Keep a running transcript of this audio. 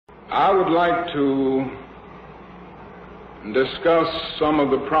I would like to discuss some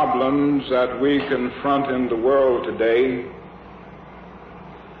of the problems that we confront in the world today,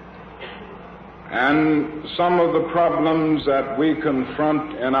 and some of the problems that we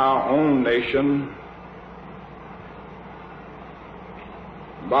confront in our own nation,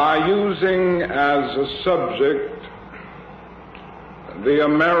 by using as a subject the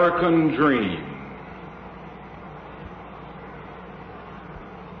American dream.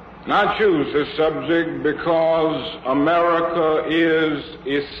 And I choose this subject because America is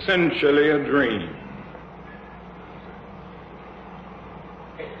essentially a dream.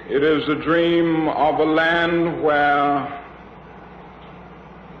 It is a dream of a land where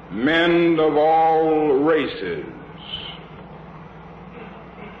men of all races,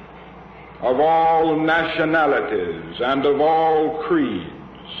 of all nationalities, and of all creeds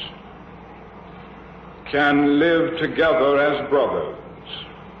can live together as brothers.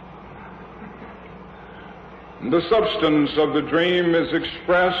 The substance of the dream is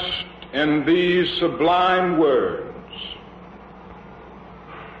expressed in these sublime words.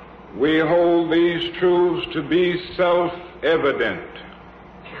 We hold these truths to be self-evident,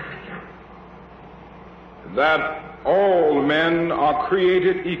 that all men are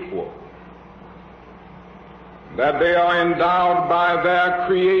created equal, that they are endowed by their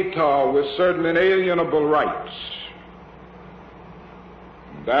Creator with certain inalienable rights,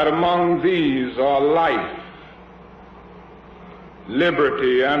 that among these are life,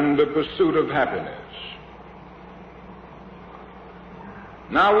 liberty, and the pursuit of happiness.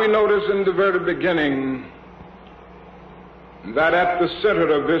 Now we notice in the very beginning that at the center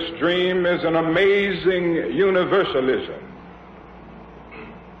of this dream is an amazing universalism.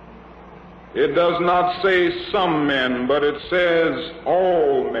 It does not say some men, but it says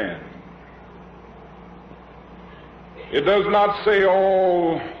all men. It does not say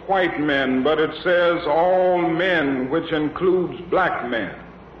all white men, but it says all men, which includes black men.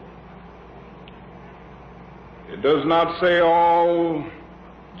 It does not say all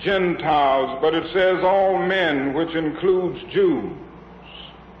Gentiles, but it says all men, which includes Jews.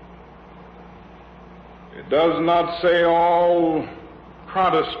 It does not say all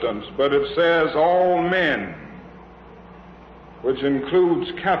Protestants, but it says all men, which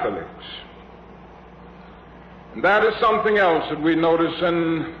includes Catholics. And that is something else that we notice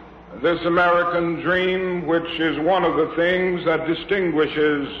in this American dream, which is one of the things that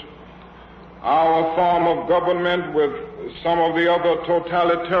distinguishes our form of government with some of the other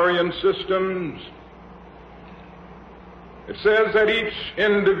totalitarian systems. It says that each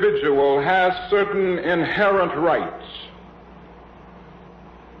individual has certain inherent rights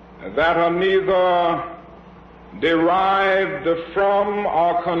that are neither derived from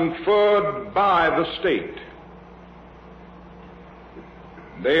or conferred by the state.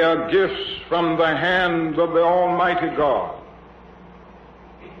 They are gifts from the hand of the Almighty God.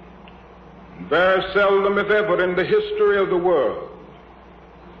 Very seldom, if ever, in the history of the world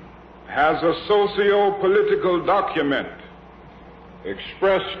has a socio-political document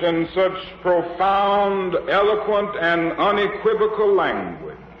expressed in such profound, eloquent, and unequivocal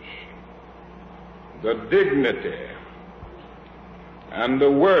language the dignity and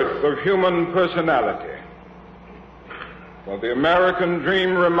the worth of human personality. For the American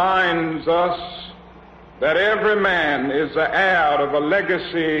dream reminds us that every man is the heir of a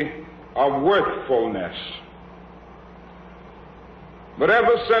legacy of worthfulness. But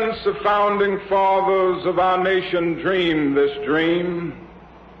ever since the founding fathers of our nation dreamed this dream,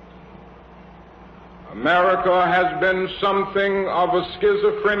 America has been something of a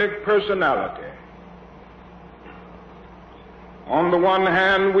schizophrenic personality. On the one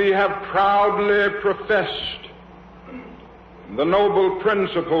hand, we have proudly professed the noble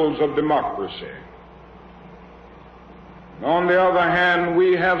principles of democracy. On the other hand,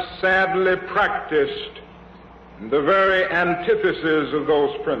 we have sadly practiced the very antithesis of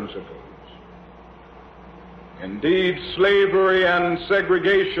those principles. Indeed, slavery and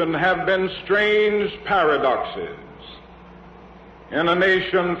segregation have been strange paradoxes in a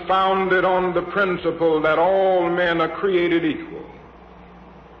nation founded on the principle that all men are created equal.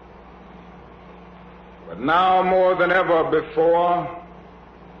 But now more than ever before,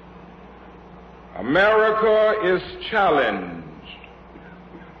 America is challenged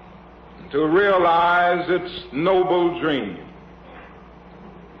to realize its noble dream.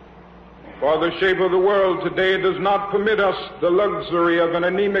 For the shape of the world today does not permit us the luxury of an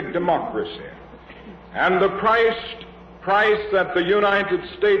anemic democracy, and the price that the United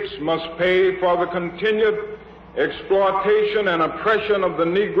States must pay for the continued exploitation and oppression of the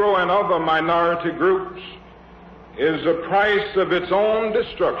Negro and other minority groups is the price of its own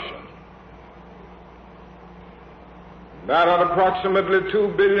destruction. That are approximately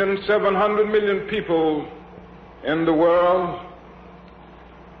 2,700,000,000 people in the world.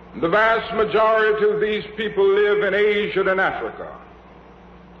 The vast majority of these people live in Asia and Africa.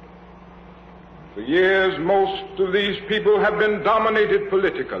 For years, most of these people have been dominated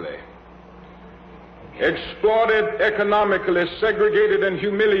politically, exploited economically, segregated and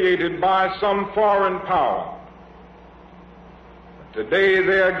humiliated by some foreign power. Today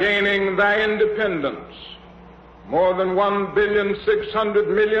they are gaining their independence. More than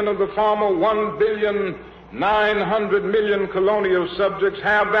 1,600,000,000 of the former 1,900,000,000 colonial subjects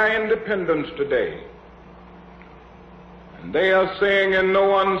have their independence today. And they are saying in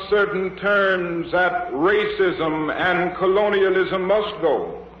no uncertain terms that racism and colonialism must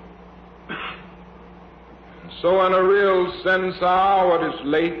go. And so in a real sense, our hour is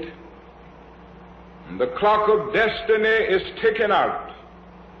late, and the clock of destiny is ticking out.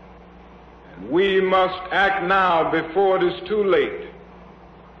 We must act now before it is too late.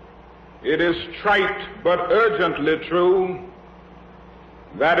 It is trite but urgently true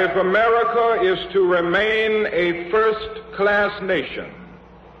that if America is to remain a first-class nation,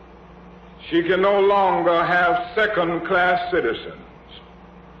 she can no longer have second-class citizens.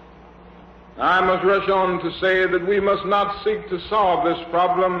 I must rush on to say that we must not seek to solve this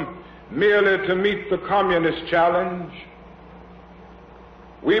problem merely to meet the communist challenge.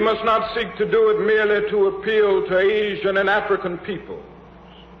 We must not seek to do it merely to appeal to Asian and African peoples.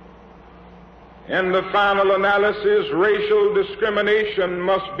 In the final analysis, racial discrimination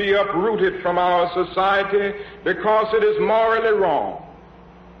must be uprooted from our society because it is morally wrong.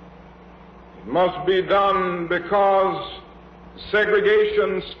 It must be done because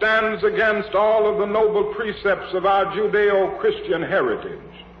segregation stands against all of the noble precepts of our Judeo-Christian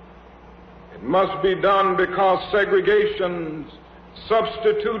heritage. It must be done because segregation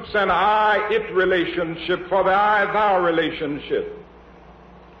substitutes an I-it relationship for the I-thou relationship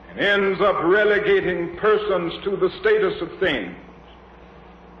and ends up relegating persons to the status of things.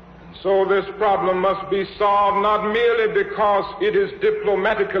 And so this problem must be solved not merely because it is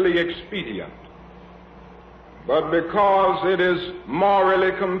diplomatically expedient, but because it is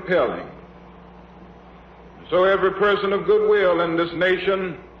morally compelling. So every person of goodwill in this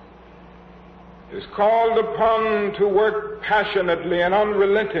nation is called upon to work passionately and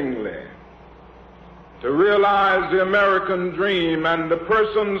unrelentingly to realize the American dream, and the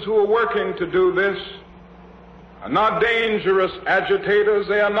persons who are working to do this are not dangerous agitators,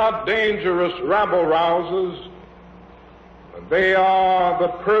 they are not dangerous rabble-rousers, but they are the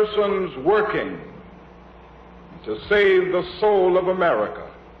persons working to save the soul of America.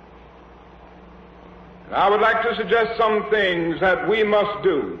 And I would like to suggest some things that we must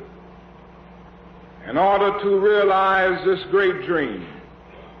do in order to realize this great dream.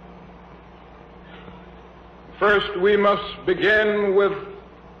 First, we must begin with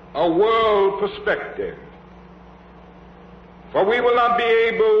a world perspective. For we will not be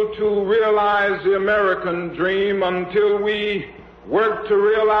able to realize the American dream until we work to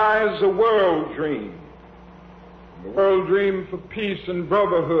realize the world dream. The world dream for peace and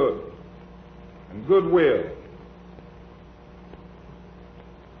brotherhood and goodwill.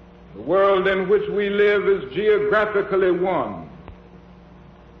 The world in which we live is geographically one.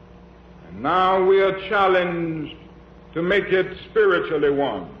 And now we are challenged to make it spiritually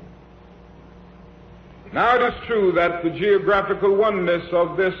one. Now it is true that the geographical oneness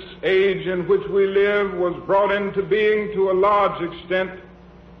of this age in which we live was brought into being to a large extent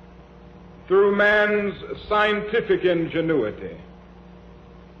through man's scientific ingenuity.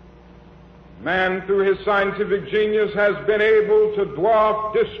 Man, through his scientific genius, has been able to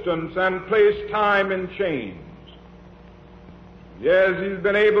dwarf distance and place time in chains. Yes, he's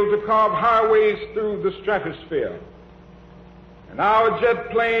been able to carve highways through the stratosphere. And our jet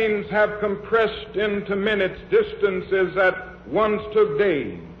planes have compressed into minutes distances that once took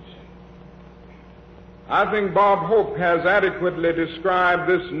days. I think Bob Hope has adequately described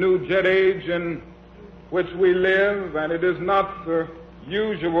this new jet age in which we live, and it is not the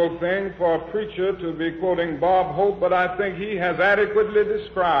usual thing for a preacher to be quoting Bob Hope, but I think he has adequately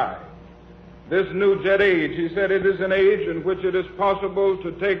described this new jet age. He said it is an age in which it is possible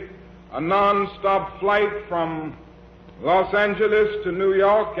to take a non-stop flight from Los Angeles to New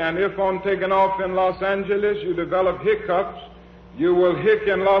York, and if on taking off in Los Angeles you develop hiccups, you will hick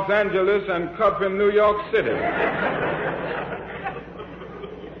in Los Angeles and cup in New York City.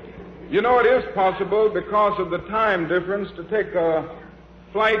 You know, it is possible, because of the time difference, to take a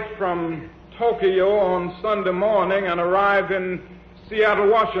flight from Tokyo on Sunday morning and arrive in Seattle,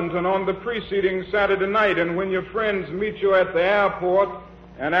 Washington on the preceding Saturday night, and when your friends meet you at the airport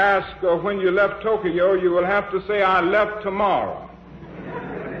and ask when you left Tokyo, you will have to say, "I left tomorrow."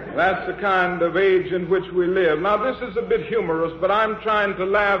 That's the kind of age in which we live. Now, this is a bit humorous, but I'm trying to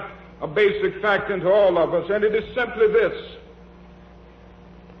laugh a basic fact into all of us, and it is simply this,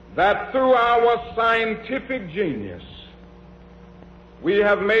 that through our scientific genius, we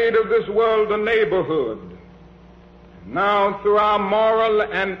have made of this world a neighborhood. Now, through our moral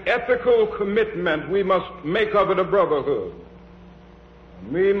and ethical commitment, we must make of it a brotherhood.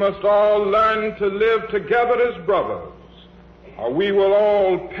 We must all learn to live together as brothers, or we will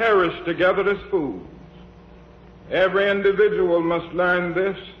all perish together as fools. Every individual must learn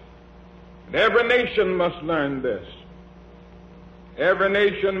this, and every nation must learn this. Every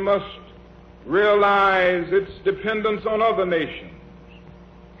nation must realize its dependence on other nations.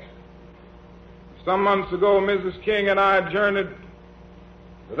 Some months ago, Mrs. King and I journeyed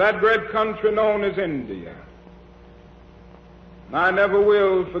to that great country known as India. And I never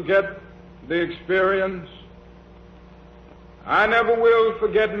will forget the experience. I never will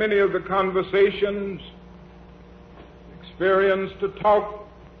forget many of the conversations, experience to talk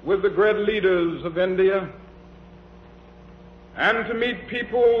with the great leaders of India, and to meet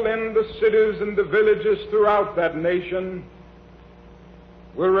people in the cities and the villages throughout that nation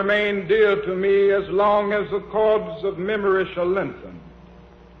will remain dear to me as long as the cords of memory shall lengthen.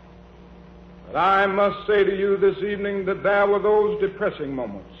 But I must say to you this evening that there were those depressing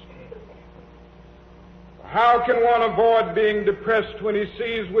moments. How can one avoid being depressed when he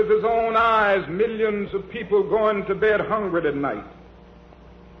sees with his own eyes millions of people going to bed hungry at night?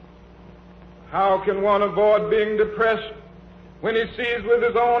 How can one avoid being depressed when he sees with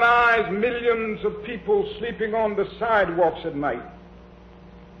his own eyes millions of people sleeping on the sidewalks at night?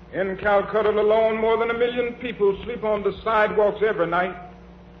 In Calcutta alone, more than 1 million people sleep on the sidewalks every night.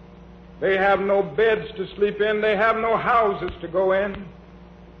 They have no beds to sleep in. They have no houses to go in.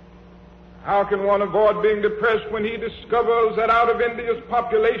 How can one avoid being depressed when he discovers that out of India's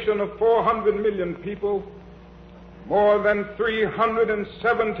population of 400 million people, more than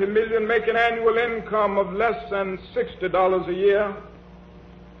 370 million make an annual income of less than $60 a year?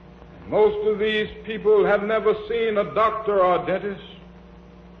 Most of these people have never seen a doctor or dentist.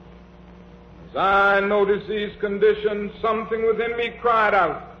 As I noticed these conditions, something within me cried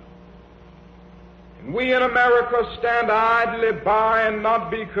out. Can we in America stand idly by and not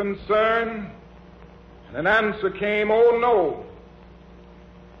be concerned? And an answer came, oh no,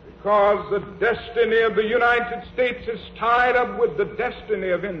 because the destiny of the United States is tied up with the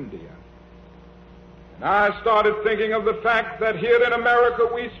destiny of India. And I started thinking of the fact that here in America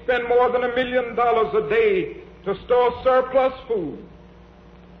we spend more than $1 million a day to store surplus food.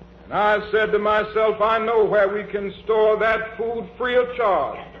 And I said to myself, I know where we can store that food free of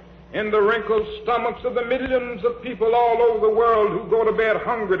charge, in the wrinkled stomachs of the millions of people all over the world who go to bed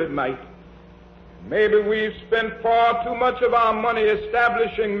hungry at night. Maybe we've spent far too much of our money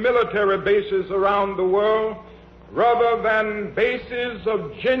establishing military bases around the world rather than bases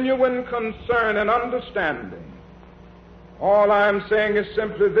of genuine concern and understanding. All I'm saying is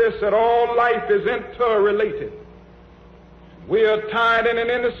simply this, that all life is interrelated. We are tied in an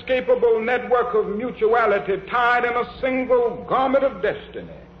inescapable network of mutuality, tied in a single garment of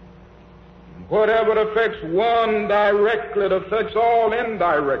destiny. Whatever affects one directly, it affects all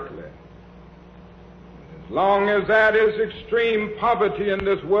indirectly. As long as that is extreme poverty in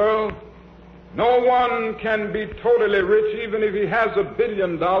this world, no one can be totally rich even if he has $1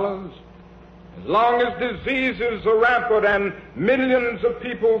 billion. As long as diseases are rampant and millions of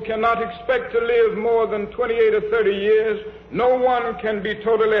people cannot expect to live more than 28 or 30 years, no one can be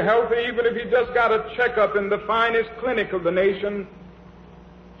totally healthy even if he just got a checkup in the finest clinic of the nation.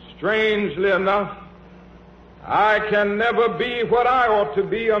 Strangely enough, I can never be what I ought to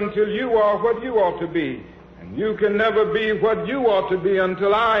be until you are what you ought to be. And you can never be what you ought to be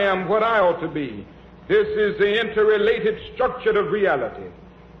until I am what I ought to be. This is the interrelated structure of reality.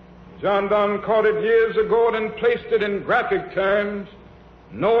 John Donne caught it years ago and placed it in graphic terms.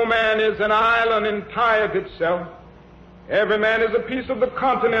 No man is an island entire of itself. Every man is a piece of the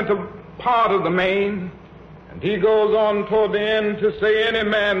continent, a part of the main. And he goes on toward the end to say, any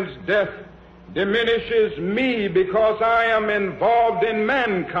man's death diminishes me because I am involved in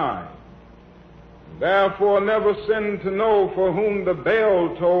mankind. Therefore, never sin to know for whom the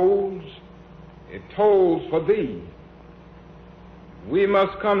bell tolls, it tolls for thee. We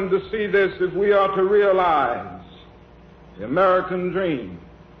must come to see this if we are to realize the American dream.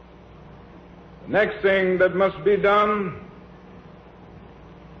 The next thing that must be done,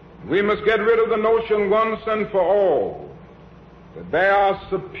 we must get rid of the notion once and for all that there are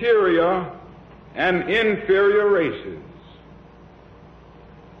superior and inferior races.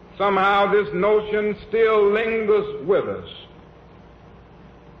 Somehow this notion still lingers with us.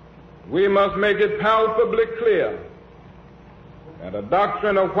 We must make it palpably clear that a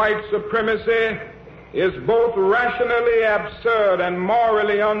doctrine of white supremacy is both rationally absurd and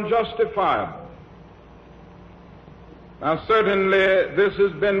morally unjustifiable. Now, certainly this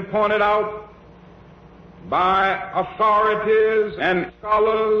has been pointed out by authorities and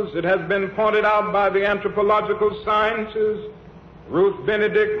scholars. It has been pointed out by the anthropological sciences. Ruth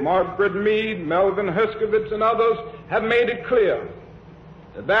Benedict, Margaret Mead, Melvin Herskovits, and others have made it clear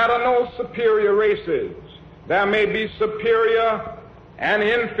that there are no superior races. There may be superior and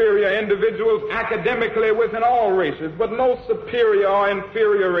inferior individuals academically within all races, but no superior or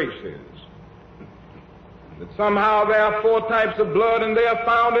inferior races. That somehow there are 4 types of blood and they are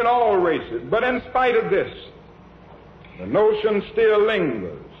found in all races. But in spite of this, the notion still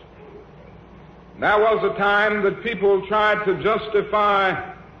lingers. There was a time that people tried to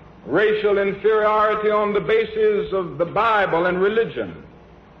justify racial inferiority on the basis of the Bible and religion.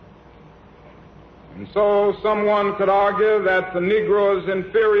 And so someone could argue that the Negro is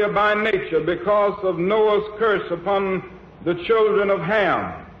inferior by nature because of Noah's curse upon the children of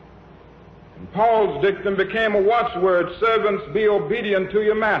Ham. And Paul's dictum became a watchword, servants, be obedient to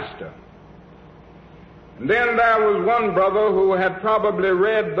your master. And then there was one brother who had probably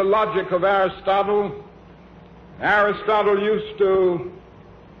read the logic of Aristotle. Aristotle used to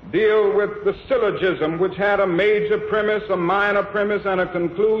deal with the syllogism, which had a major premise, a minor premise, and a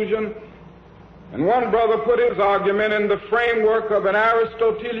conclusion. And one brother put his argument in the framework of an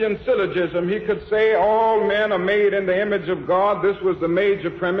Aristotelian syllogism. He could say all men are made in the image of God. This was the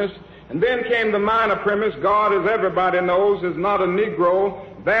major premise. And then came the minor premise: God, as everybody knows, is not a Negro.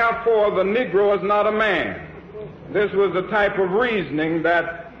 Therefore, the Negro is not a man. This was the type of reasoning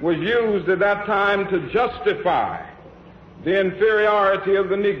that was used at that time to justify the inferiority of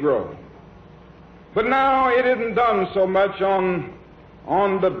the Negro. But now it isn't done so much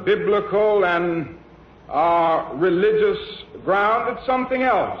on the biblical and religious ground. It's something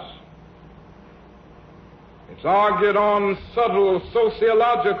else. It's argued on subtle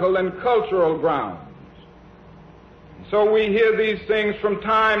sociological and cultural grounds. So we hear these things from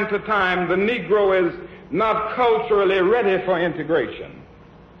time to time. The Negro is not culturally ready for integration.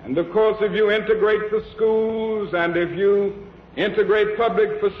 And of course, if you integrate the schools and if you integrate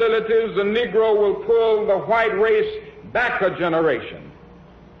public facilities, the Negro will pull the white race back a generation.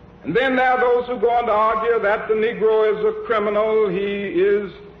 And then there are those who go on to argue that the Negro is a criminal. He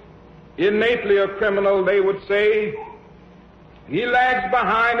is innately a criminal, they would say. He lags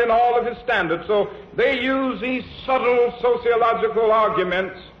behind in all of his standards. So they use these subtle sociological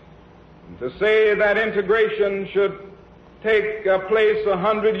arguments to say that integration should take place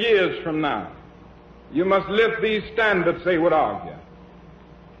 100 years from now. You must lift these standards, they would argue.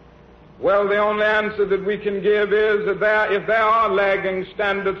 Well, the only answer that we can give is that if there are lagging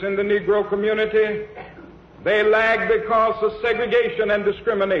standards in the Negro community, they lag because of segregation and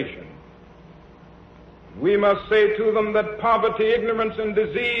discrimination. We must say to them that poverty, ignorance, and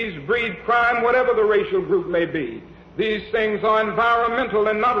disease breed crime, whatever the racial group may be. These things are environmental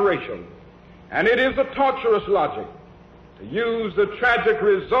and not racial. And it is a torturous logic to use the tragic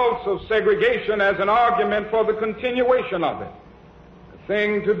results of segregation as an argument for the continuation of it. The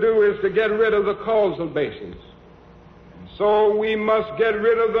thing to do is to get rid of the causal basis. And so we must get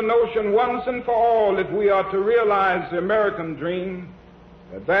rid of the notion once and for all, if we are to realize the American dream,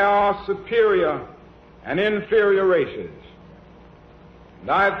 that there are superior and inferior races. And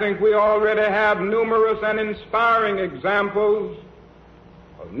I think we already have numerous and inspiring examples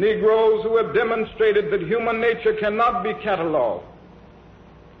of Negroes who have demonstrated that human nature cannot be cataloged,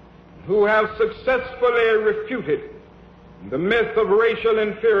 who have successfully refuted the myth of racial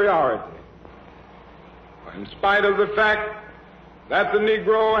inferiority. In spite of the fact that the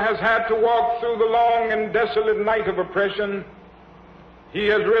Negro has had to walk through the long and desolate night of oppression, he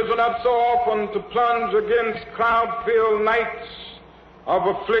has risen up so often to plunge against cloud-filled nights of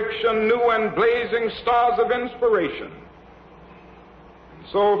affliction new and blazing stars of inspiration.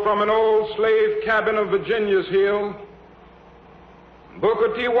 So from an old slave cabin of Virginia's hill,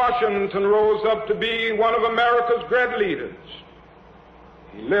 Booker T. Washington rose up to be one of America's great leaders.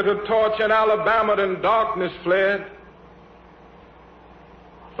 He lit a torch in Alabama and darkness fled.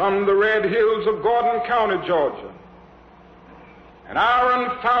 From the red hills of Gordon County, Georgia, an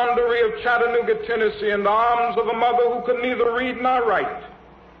iron foundry of Chattanooga, Tennessee, in the arms of a mother who could neither read nor write,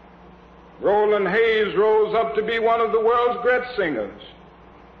 Roland Hayes rose up to be one of the world's great singers.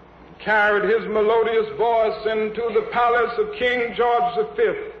 carried his melodious voice into the palace of King George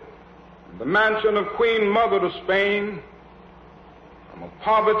V, the mansion of Queen Mother of Spain. From a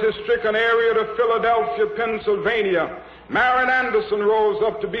poverty-stricken area to Philadelphia, Pennsylvania, Marian Anderson rose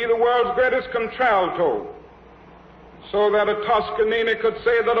up to be the world's greatest contralto, so that a Toscanini could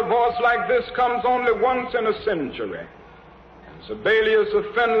say that a voice like this comes only once in a century. And Sibelius of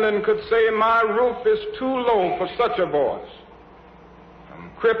Finland could say, my roof is too low for such a voice.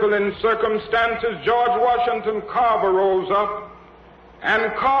 From crippling circumstances, George Washington Carver rose up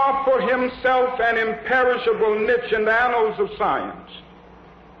and carved for himself an imperishable niche in the annals of science.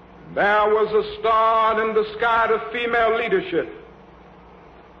 There was a star in the sky of female leadership.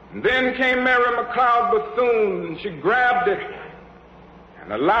 And then came Mary McLeod Bethune, and she grabbed it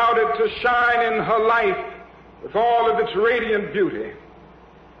and allowed it to shine in her life with all of its radiant beauty.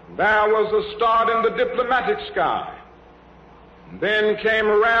 There was a star in the diplomatic sky. And then came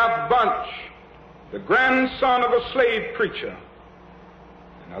Ralph Bunche, the grandson of a slave preacher,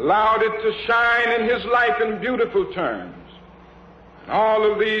 and allowed it to shine in his life in beautiful terms. And all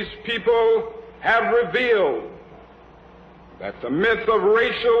of these people have revealed that the myth of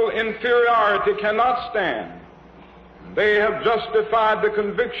racial inferiority cannot stand. They have justified the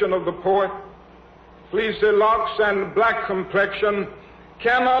conviction of the poet. Fleecy locks and black complexion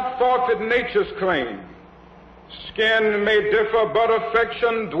cannot forfeit nature's claim. Skin may differ, but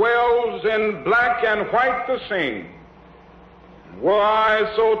affection dwells in black and white the same. Were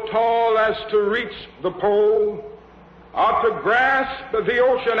I so tall as to reach the pole, or to grasp the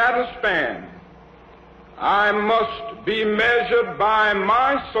ocean at a span, I must be measured by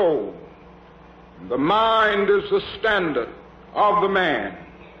my soul. The mind is the standard of the man.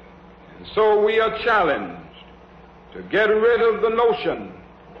 And so we are challenged to get rid of the notion,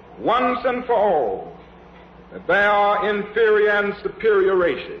 once and for all, that there are inferior and superior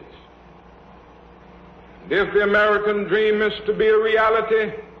races. And if the American dream is to be a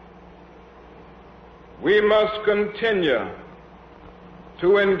reality, we must continue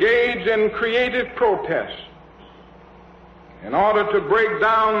to engage in creative protest in order to break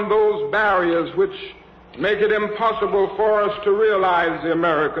down those barriers which make it impossible for us to realize the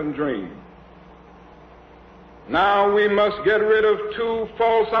American dream. Now we must get rid of two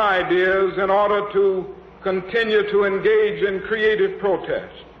false ideas in order to continue to engage in creative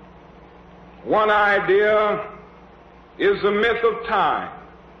protest. One idea is the myth of time.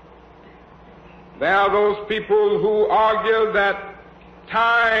 There are those people who argue that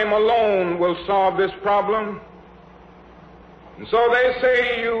time alone will solve this problem. And so they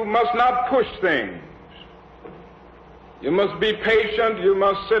say you must not push things. You must be patient, you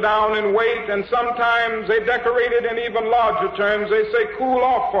must sit down and wait, and sometimes they decorate it in even larger terms. They say cool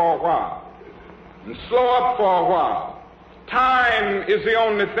off for a while and slow up for a while. Time is the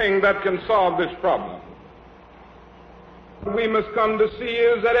only thing that can solve this problem. What we must come to see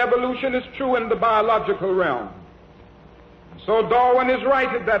is that evolution is true in the biological realm. So Darwin is right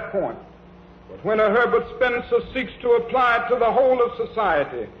at that point. But when a Herbert Spencer seeks to apply it to the whole of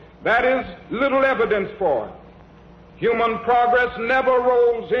society, that is little evidence for it. Human progress never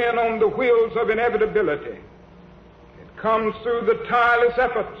rolls in on the wheels of inevitability. It comes through the tireless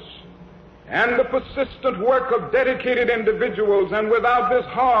efforts and the persistent work of dedicated individuals, and without this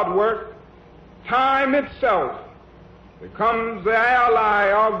hard work, time itself becomes the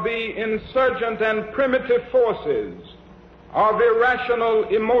ally of the insurgent and primitive forces of irrational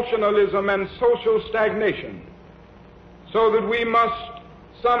emotionalism and social stagnation, so that we must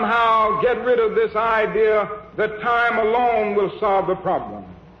somehow get rid of this idea that time alone will solve the problem.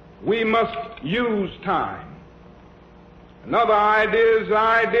 We must use time. Another idea is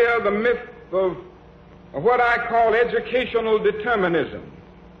the myth of what I call educational determinism.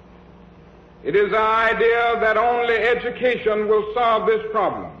 It is the idea that only education will solve this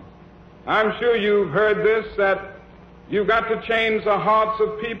problem. I'm sure you've heard this, that you've got to change the hearts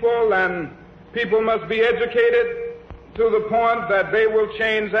of people, and people must be educated to the point that they will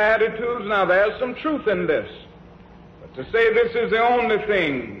change their attitudes. Now, there's some truth in this. But to say this is the only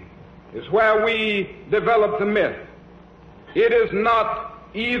thing is where we develop the myth. It is not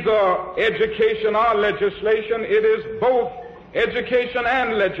either education or legislation. It is both education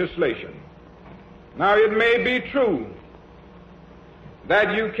and legislation. Now, it may be true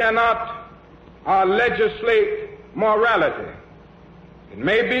that you cannot legislate morality. It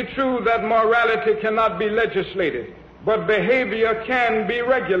may be true that morality cannot be legislated, but behavior can be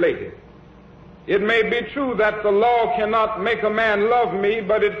regulated. It may be true that the law cannot make a man love me,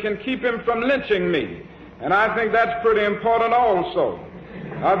 but it can keep him from lynching me. And I think that's pretty important also.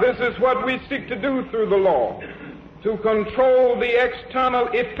 This is what we seek to do through the law. to control the external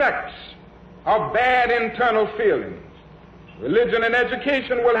effects of bad internal feelings. Religion and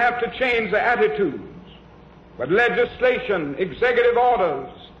education will have to change the attitudes, but legislation, executive orders,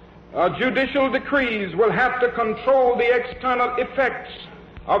 judicial decrees will have to control the external effects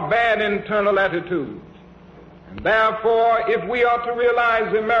of bad internal attitudes. And therefore, if we are to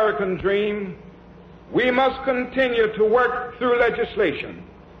realize the American dream, we must continue to work through legislation.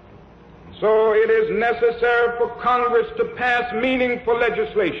 So it is necessary for Congress to pass meaningful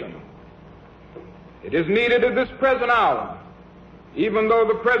legislation. It is needed at this present hour, even though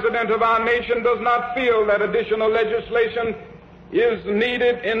the President of our nation does not feel that additional legislation is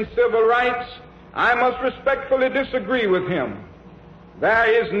needed in civil rights. I must respectfully disagree with him.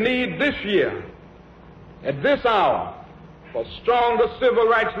 There is need this year, at this hour, for stronger civil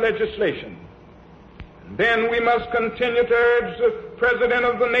rights legislation. And then we must continue to urge the President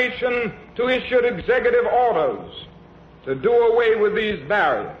of the nation to issue executive orders to do away with these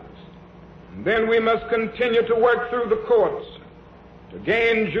barriers. And then we must continue to work through the courts to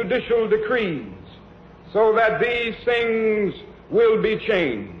gain judicial decrees so that these things will be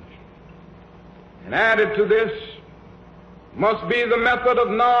changed. And added to this must be the method of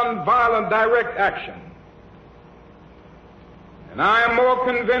nonviolent direct action. And I am more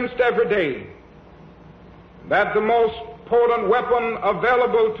convinced every day that the most potent weapon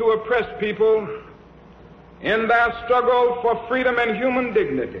available to oppressed people in their struggle for freedom and human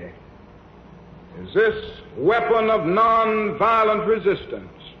dignity is this weapon of nonviolent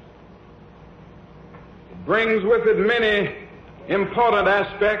resistance. It brings with it many important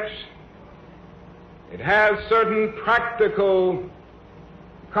aspects. It has certain practical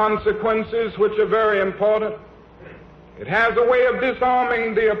consequences which are very important. It has a way of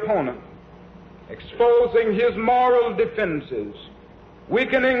disarming the opponent, exposing his moral defenses,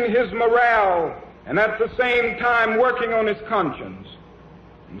 weakening his morale, and at the same time working on his conscience.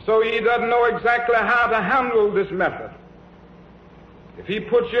 And so he doesn't know exactly how to handle this method. If he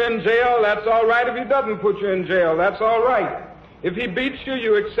puts you in jail, that's all right. If he doesn't put you in jail, that's all right. If he beats you,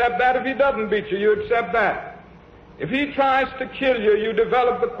 you accept that. If he doesn't beat you, you accept that. If he tries to kill you, you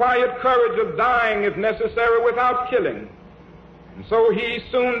develop the quiet courage of dying, if necessary, without killing. And so he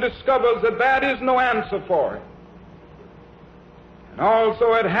soon discovers that that is no answer for it. And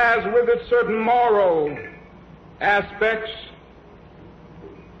also it has with it certain moral aspects.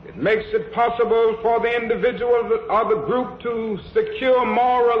 It makes it possible for the individual or the group to secure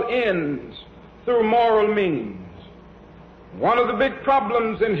moral ends through moral means. One of the big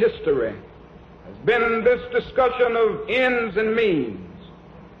problems in history has been this discussion of ends and means.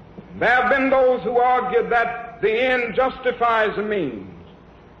 There have been those who argued that the end justifies the means.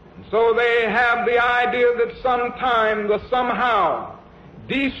 And so they have the idea that sometimes or somehow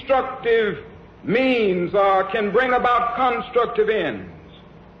destructive means can bring about constructive ends.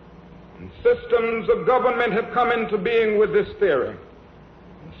 And systems of government have come into being with this theory.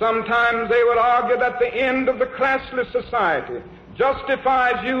 Sometimes they would argue that the end of the classless society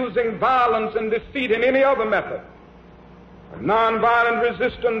justifies using violence and deceit in any other method. Nonviolent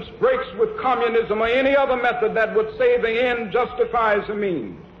resistance breaks with communism or any other method that would say the end justifies the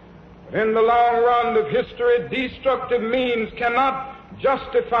means. But in the long run of history, destructive means cannot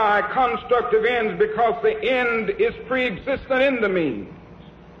justify constructive ends because the end is pre-existent in the means.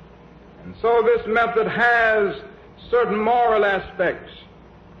 And so this method has certain moral aspects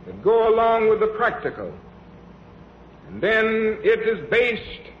that go along with the practical. And then it is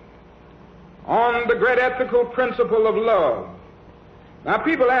based on the great ethical principle of love. Now,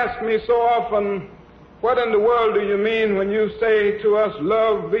 people ask me so often, what in the world do you mean when you say to us,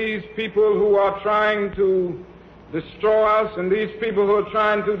 love these people who are trying to destroy us and these people who are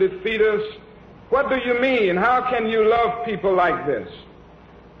trying to defeat us? What do you mean? How can you love people like this?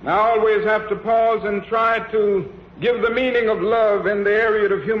 And I always have to pause and try to give the meaning of love in the area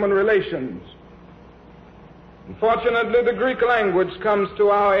of human relations. Unfortunately, the Greek language comes to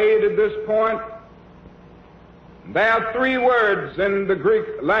our aid at this point. There are three words in the Greek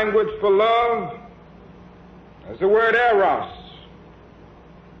language for love. There's the word eros.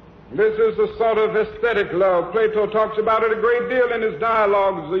 This is a sort of aesthetic love. Plato talks about it a great deal in his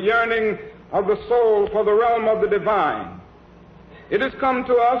dialogues, the yearning of the soul for the realm of the divine. It has come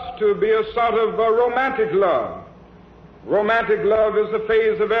to us to be a sort of a romantic love. Romantic love is the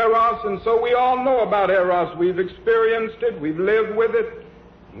phase of eros, and so we all know about eros. We've experienced it, we've lived with it,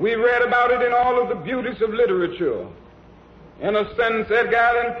 we've read about it in all of the beauties of literature. In a sense, Edgar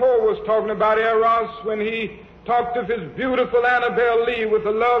Allan Poe was talking about eros when he talked of his beautiful Annabel Lee with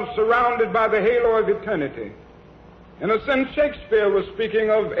a love surrounded by the halo of eternity. In a sense, Shakespeare was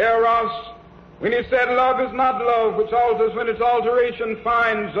speaking of eros when he said, love is not love which alters when its alteration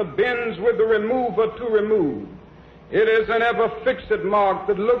finds or bends with the remover to remove. It is an ever-fixed mark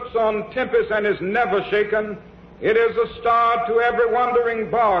that looks on tempest and is never shaken. It is a star to every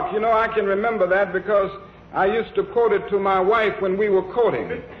wandering bark. You know, I can remember that because I used to quote it to my wife when we were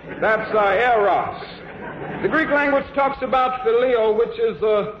courting. That's eros. The Greek language talks about phileo, which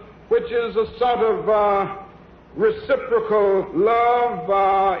is a sort of reciprocal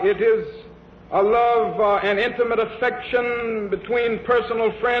love. It is a love, an intimate affection between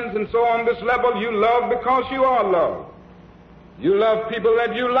personal friends, and so on this level you love because you are loved. You love people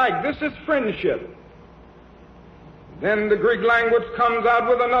that you like. This is friendship. Then the Greek language comes out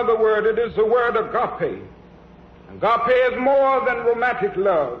with another word. It is the word agape. Agape is more than romantic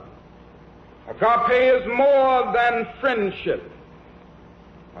love. Agape is more than friendship.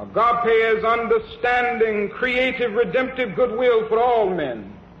 Agape is understanding, creative, redemptive goodwill for all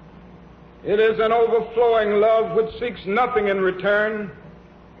men. It is an overflowing love which seeks nothing in return.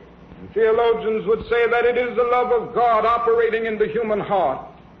 And theologians would say that it is the love of God operating in the human heart.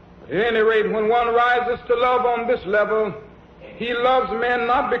 At any rate, when one rises to love on this level, he loves men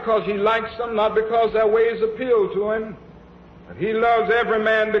not because he likes them, not because their ways appeal to him, but he loves every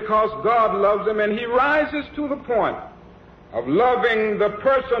man because God loves him, and he rises to the point of loving the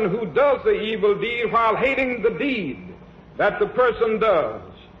person who does the evil deed while hating the deed that the person does.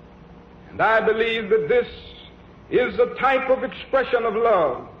 And I believe that this is the type of expression of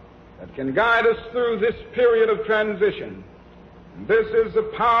love that can guide us through this period of transition. And this is the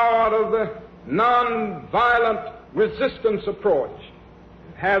power of the nonviolent resistance approach.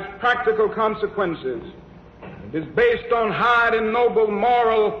 It has practical consequences. It is based on high and noble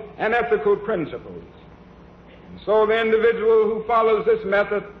moral and ethical principles. And so the individual who follows this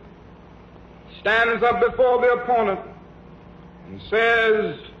method stands up before the opponent and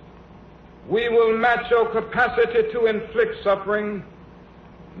says, we will match your capacity to inflict suffering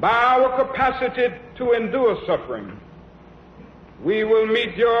by our capacity to endure suffering. We will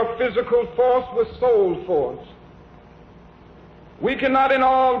meet your physical force with soul force. We cannot in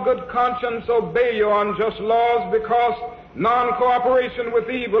all good conscience obey your unjust laws because non-cooperation with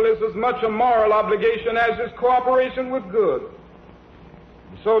evil is as much a moral obligation as is cooperation with good.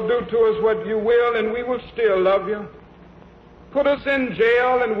 So do to us what you will, and we will still love you. Put us in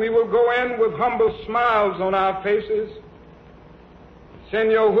jail, and we will go in with humble smiles on our faces.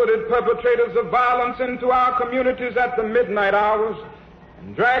 Send your hooded perpetrators of violence into our communities at the midnight hours,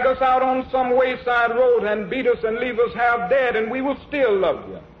 and drag us out on some wayside road and beat us and leave us half dead, and we will still love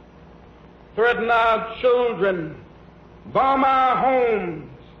you. Threaten our children, bomb our homes,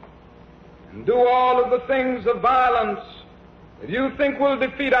 and do all of the things of violence that you think will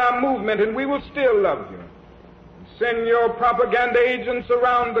defeat our movement, and we will still love you. Send your propaganda agents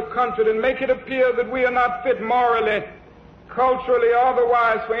around the country and make it appear that we are not fit morally, culturally, or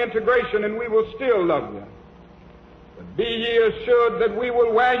otherwise for integration, and we will still love you. But be ye assured that we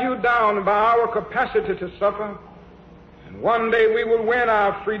will wear you down by our capacity to suffer, and one day we will win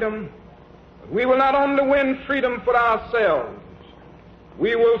our freedom. But we will not only win freedom for ourselves,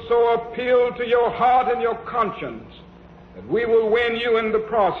 we will so appeal to your heart and your conscience that we will win you in the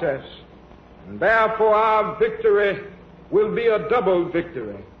process. And therefore our victory will be a double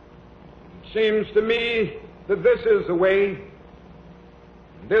victory. It seems to me that this is the way.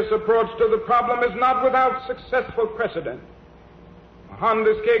 This approach to the problem is not without successful precedent.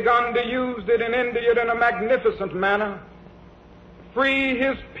 Mohandas K. Gandhi used it in India in a magnificent manner. Free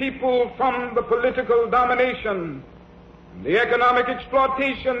his people from the political domination and the economic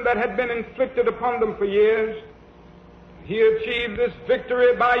exploitation that had been inflicted upon them for years. He achieved this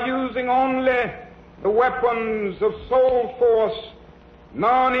victory by using only the weapons of soul force,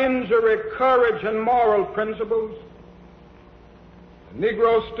 non-injury, courage, and moral principles. The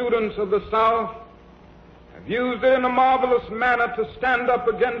Negro students of the South have used it in a marvelous manner to stand up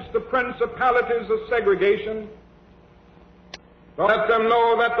against the principalities of segregation. Let them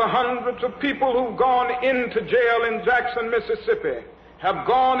know that the hundreds of people who've gone into jail in Jackson, Mississippi, have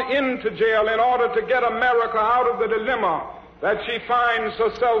gone into jail in order to get America out of the dilemma that she finds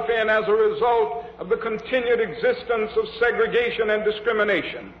herself in as a result of the continued existence of segregation and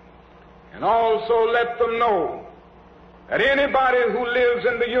discrimination. And also let them know that anybody who lives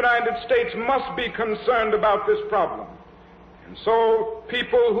in the United States must be concerned about this problem. And so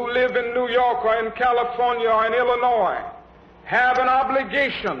people who live in New York or in California or in Illinois have an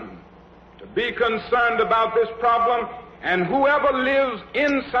obligation to be concerned about this problem. And whoever lives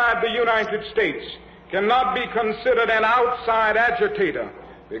inside the United States cannot be considered an outside agitator,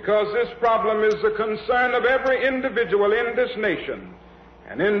 because this problem is the concern of every individual in this nation.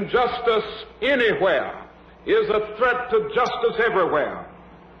 And injustice anywhere is a threat to justice everywhere.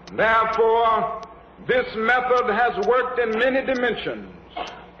 Therefore, this method has worked in many dimensions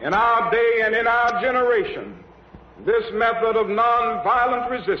in our day and in our generation, this method of nonviolent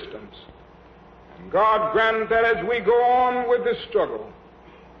resistance. And God grant that as we go on with this struggle,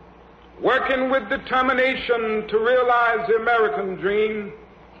 working with determination to realize the American dream,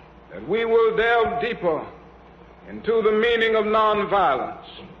 that we will delve deeper into the meaning of nonviolence.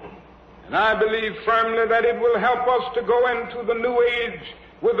 And I believe firmly that it will help us to go into the new age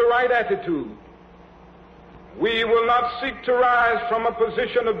with the right attitude. We will not seek to rise from a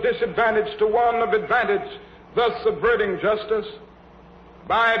position of disadvantage to one of advantage, thus subverting justice.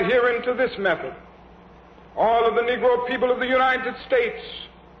 By adhering to this method, all of the Negro people of the United States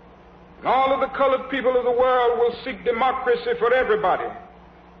and all of the colored people of the world will seek democracy for everybody.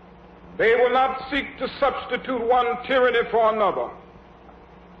 They will not seek to substitute one tyranny for another.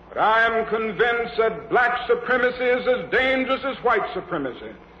 But I am convinced that black supremacy is as dangerous as white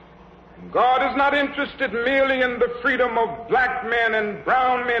supremacy. And God is not interested merely in the freedom of black men and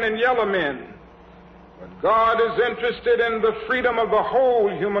brown men and yellow men, but God is interested in the freedom of the whole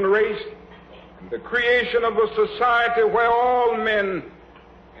human race and the creation of a society where all men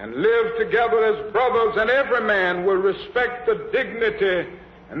can live together as brothers, and every man will respect the dignity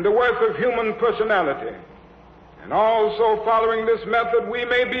and the worth of human personality. And also, following this method, we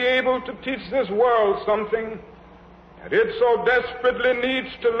may be able to teach this world something that it so desperately needs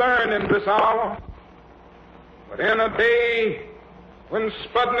to learn in this hour. But in a day when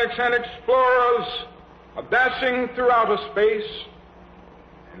Sputniks and explorers are dashing through outer space,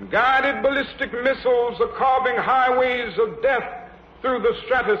 and guided ballistic missiles are carving highways of death through the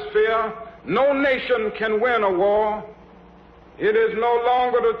stratosphere, no nation can win a war. It is no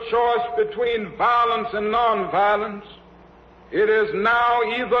longer the choice between violence and nonviolence. It is now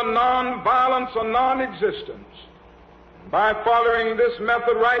either nonviolence or non-existence. By following this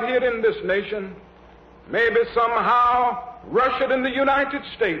method right here in this nation, maybe somehow Russia and the United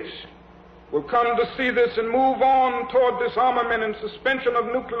States will come to see this and move on toward disarmament and suspension of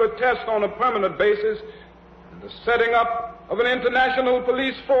nuclear tests on a permanent basis, and the setting up of an international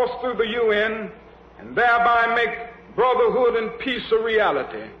police force through the UN, and thereby make brotherhood and peace a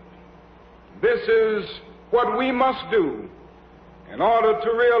reality. This is what we must do in order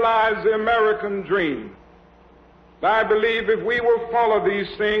to realize the American dream. I believe if we will follow these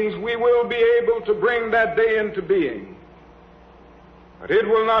things, we will be able to bring that day into being. But it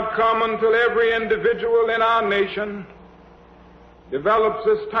will not come until every individual in our nation develops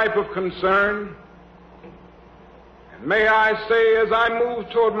this type of concern. And may I say, as I move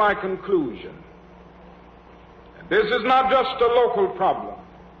toward my conclusion, this is not just a local problem.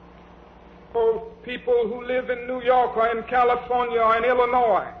 People who live in New York or in California or in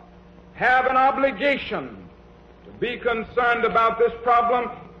Illinois have an obligation to be concerned about this problem,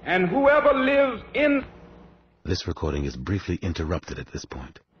 and whoever lives in... This recording is briefly interrupted at this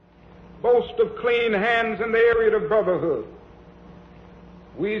point. ...boast of clean hands in the area of brotherhood.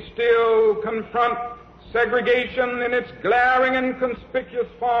 We still confront segregation in its glaring and conspicuous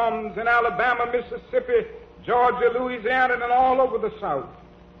forms in Alabama, Mississippi, Georgia, Louisiana, and all over the South.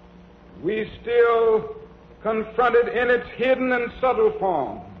 We still confront it in its hidden and subtle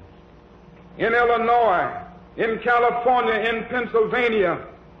forms in Illinois, in California, in Pennsylvania,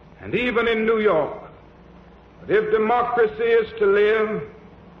 and even in New York. But if democracy is to live,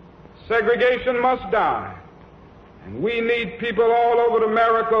 segregation must die. And we need people all over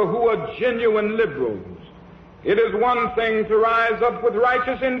America who are genuine liberals. It is one thing to rise up with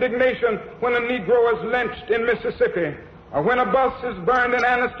righteous indignation when a Negro is lynched in Mississippi, or when a bus is burned in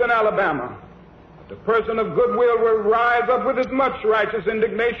Anniston, Alabama. But the person of goodwill will rise up with as much righteous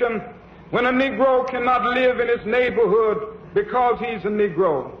indignation when a Negro cannot live in his neighborhood because he's a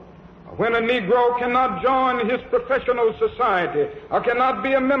Negro, or when a Negro cannot join his professional society, or cannot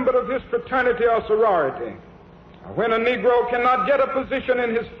be a member of his fraternity or sorority, or when a Negro cannot get a position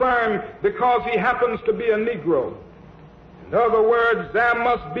in his firm because he happens to be a Negro. In other words, there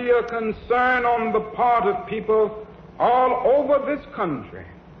must be a concern on the part of people all over this country.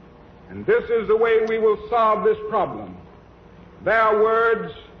 And this is the way we will solve this problem. There are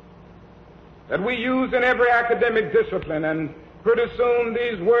words that we use in every academic discipline, and pretty soon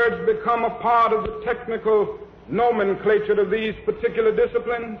these words become a part of the technical nomenclature of these particular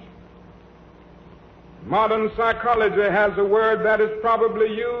disciplines. Modern psychology has a word that is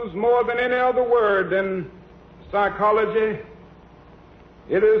probably used more than any other word in psychology.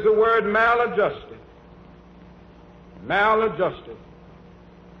 It is the word maladjusted. Maladjusted.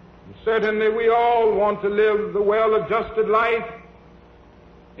 And certainly we all want to live the well-adjusted life,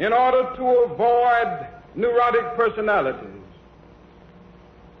 in order to avoid neurotic personalities.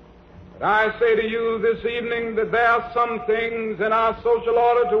 But I say to you this evening that there are some things in our social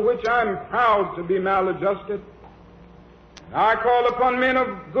order to which I'm proud to be maladjusted. I call upon men of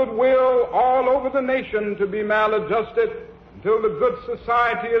goodwill all over the nation to be maladjusted until the good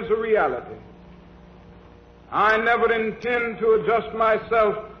society is a reality. I never intend to adjust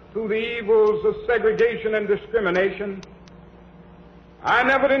myself to the evils of segregation and discrimination. I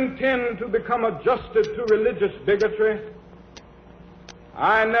never intend to become adjusted to religious bigotry.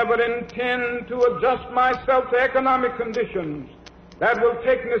 I never intend to adjust myself to economic conditions that will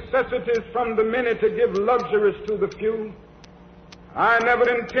take necessities from the many to give luxuries to the few. I never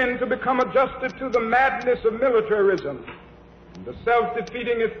intend to become adjusted to the madness of militarism and the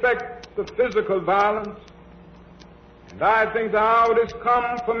self-defeating effects of physical violence. And I think the hour has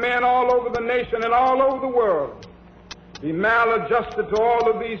come for men all over the nation and all over the world to be maladjusted to all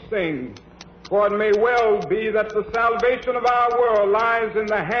of these things, for it may well be that the salvation of our world lies in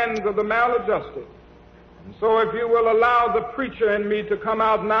the hands of the maladjusted. And so if you will allow the preacher in me to come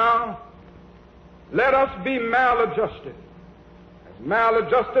out now, let us be maladjusted. As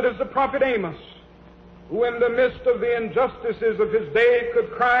maladjusted as the prophet Amos, who in the midst of the injustices of his day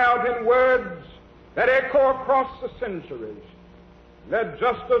could cry out in words that echo across the centuries, "Let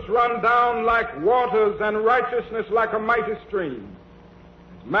justice run down like waters and righteousness like a mighty stream."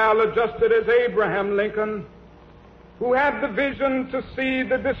 Maladjusted as Abraham Lincoln, who had the vision to see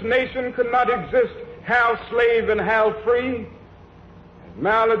that this nation could not exist half slave and half free.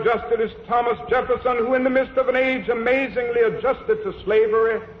 Maladjusted as Thomas Jefferson, who in the midst of an age amazingly adjusted to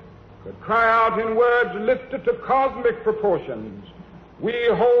slavery could cry out in words lifted to cosmic proportions, "We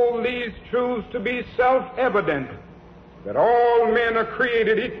hold these truths to be self-evident, that all men are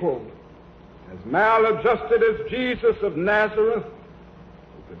created equal." As maladjusted as Jesus of Nazareth,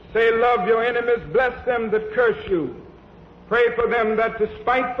 who could say, "Love your enemies, bless them that curse you, pray for them that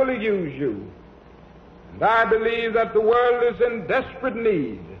despitefully use you." And I believe that the world is in desperate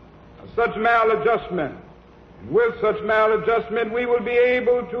need of such maladjustment. And with such maladjustment, we will be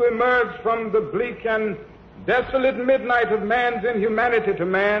able to emerge from the bleak and desolate midnight of man's inhumanity to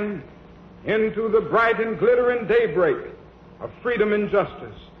man into the bright and glittering daybreak of freedom and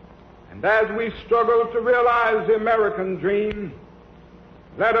justice. And as we struggle to realize the American dream,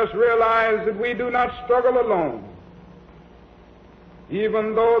 let us realize that we do not struggle alone.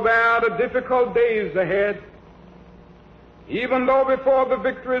 Even though there are the difficult days ahead, even though before the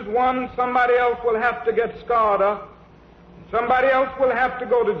victory is won, somebody else will have to get scarred up, somebody else will have to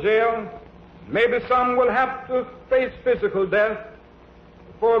go to jail, maybe some will have to face physical death.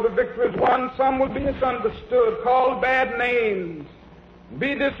 Before the victory is won, some will be misunderstood, called bad names,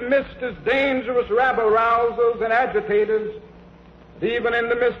 be dismissed as dangerous rabble-rousers and agitators. But even in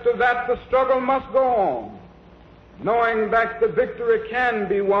the midst of that, the struggle must go on, knowing that the victory can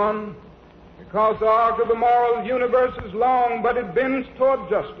be won, because the arc of the moral universe is long, but it bends toward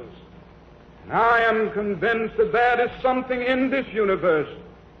justice. And I am convinced that there is something in this universe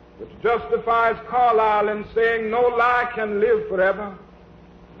which justifies Carlyle in saying, "No lie can live forever."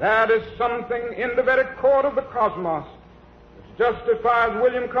 That is something in the very core of the cosmos which justifies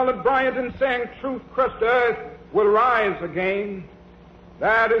William Cullen Bryant in saying, "Truth crushed earth will rise again."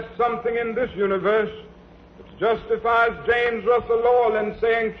 That is something in this universe which justifies James Russell Lowell in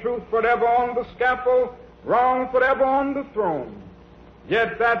saying, "Truth forever on the scaffold, wrong forever on the throne."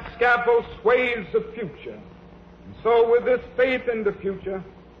 Yet that scaffold sways the future. And so with this faith in the future,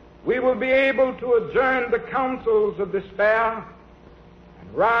 we will be able to adjourn the councils of despair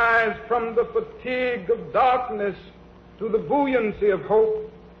and rise from the fatigue of darkness to the buoyancy of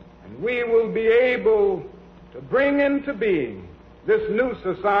hope, and we will be able to bring into being this new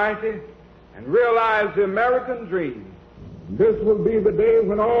society and realize the American dream. This will be the day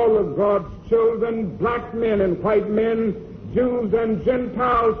when all of God's children, black men and white men, Jews and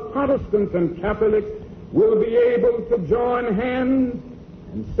Gentiles, Protestants and Catholics, will be able to join hands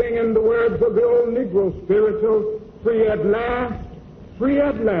and sing in the words of the old Negro spiritual, "Free at last, free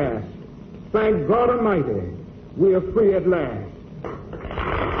at last. Thank God Almighty, we are free at last."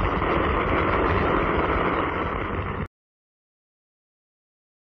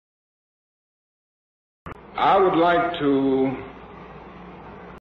 I would like to